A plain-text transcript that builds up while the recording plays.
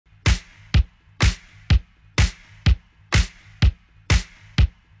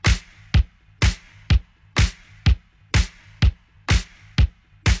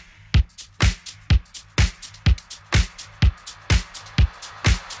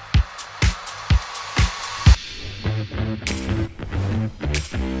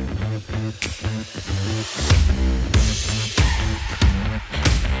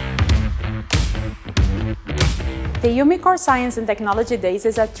The Umicore Science and Technology Days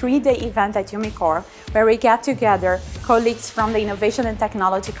is a 3-day event at Umicore where we get together colleagues from the innovation and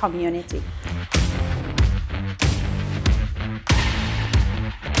technology community.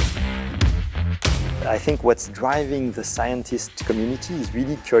 I think what's driving the scientist community is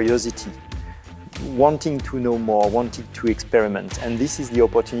really curiosity, wanting to know more, wanting to experiment. And this is the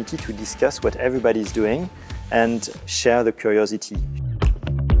opportunity to discuss what everybody is doing and share the curiosity.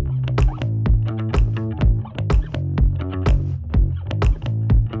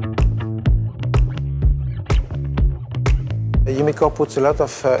 Umicore puts a lot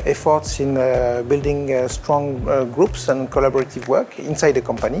of efforts in building strong groups and collaborative work inside the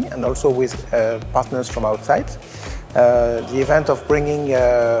company and also with partners from outside. The event of bringing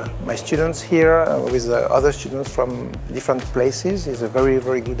my students here with other students from different places is a very,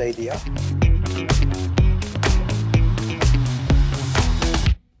 very good idea.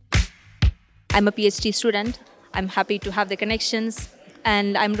 I'm a PhD student. I'm happy to have the connections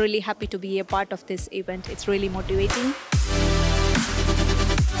and I'm really happy to be a part of this event. It's really motivating.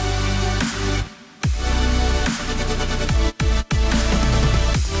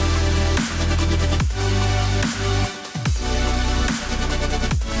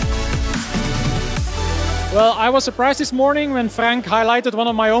 Well, I was surprised this morning when Frank highlighted one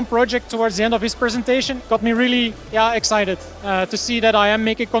of my own projects towards the end of his presentation. Got me really excited to see that I am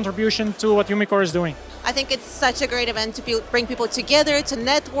making a contribution to what Umicore is doing. I think it's such a great event to bring people together, to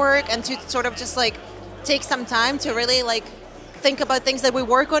network, and to sort of just take some time to really think about things that we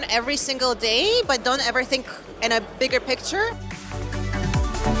work on every single day, but don't ever think in a bigger picture.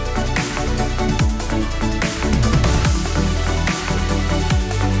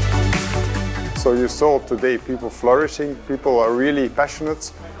 So you saw today people flourishing, people are really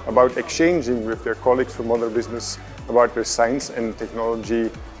passionate about exchanging with their colleagues from other business about their science and technology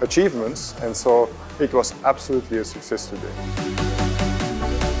achievements, and so it was absolutely a success today.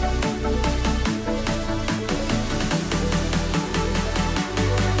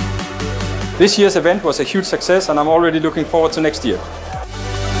 This year's event was a huge success and I'm already looking forward to next year.